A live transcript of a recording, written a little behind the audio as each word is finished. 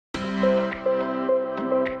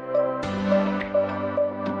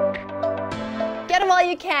while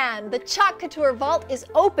you can. The Chalk Couture Vault is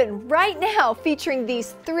open right now, featuring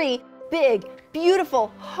these 3 big,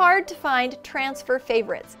 beautiful, hard to find transfer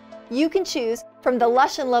favorites. You can choose from the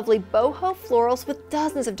lush and lovely Boho Florals with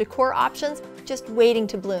dozens of decor options just waiting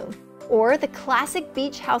to bloom, or the classic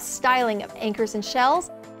beach house styling of anchors and shells,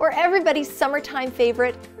 or everybody's summertime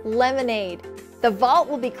favorite, lemonade. The vault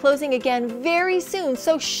will be closing again very soon,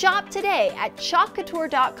 so shop today at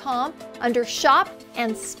chalkcouture.com under Shop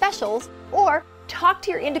and Specials, or talk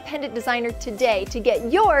to your independent designer today to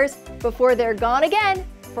get yours before they're gone again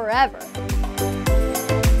forever.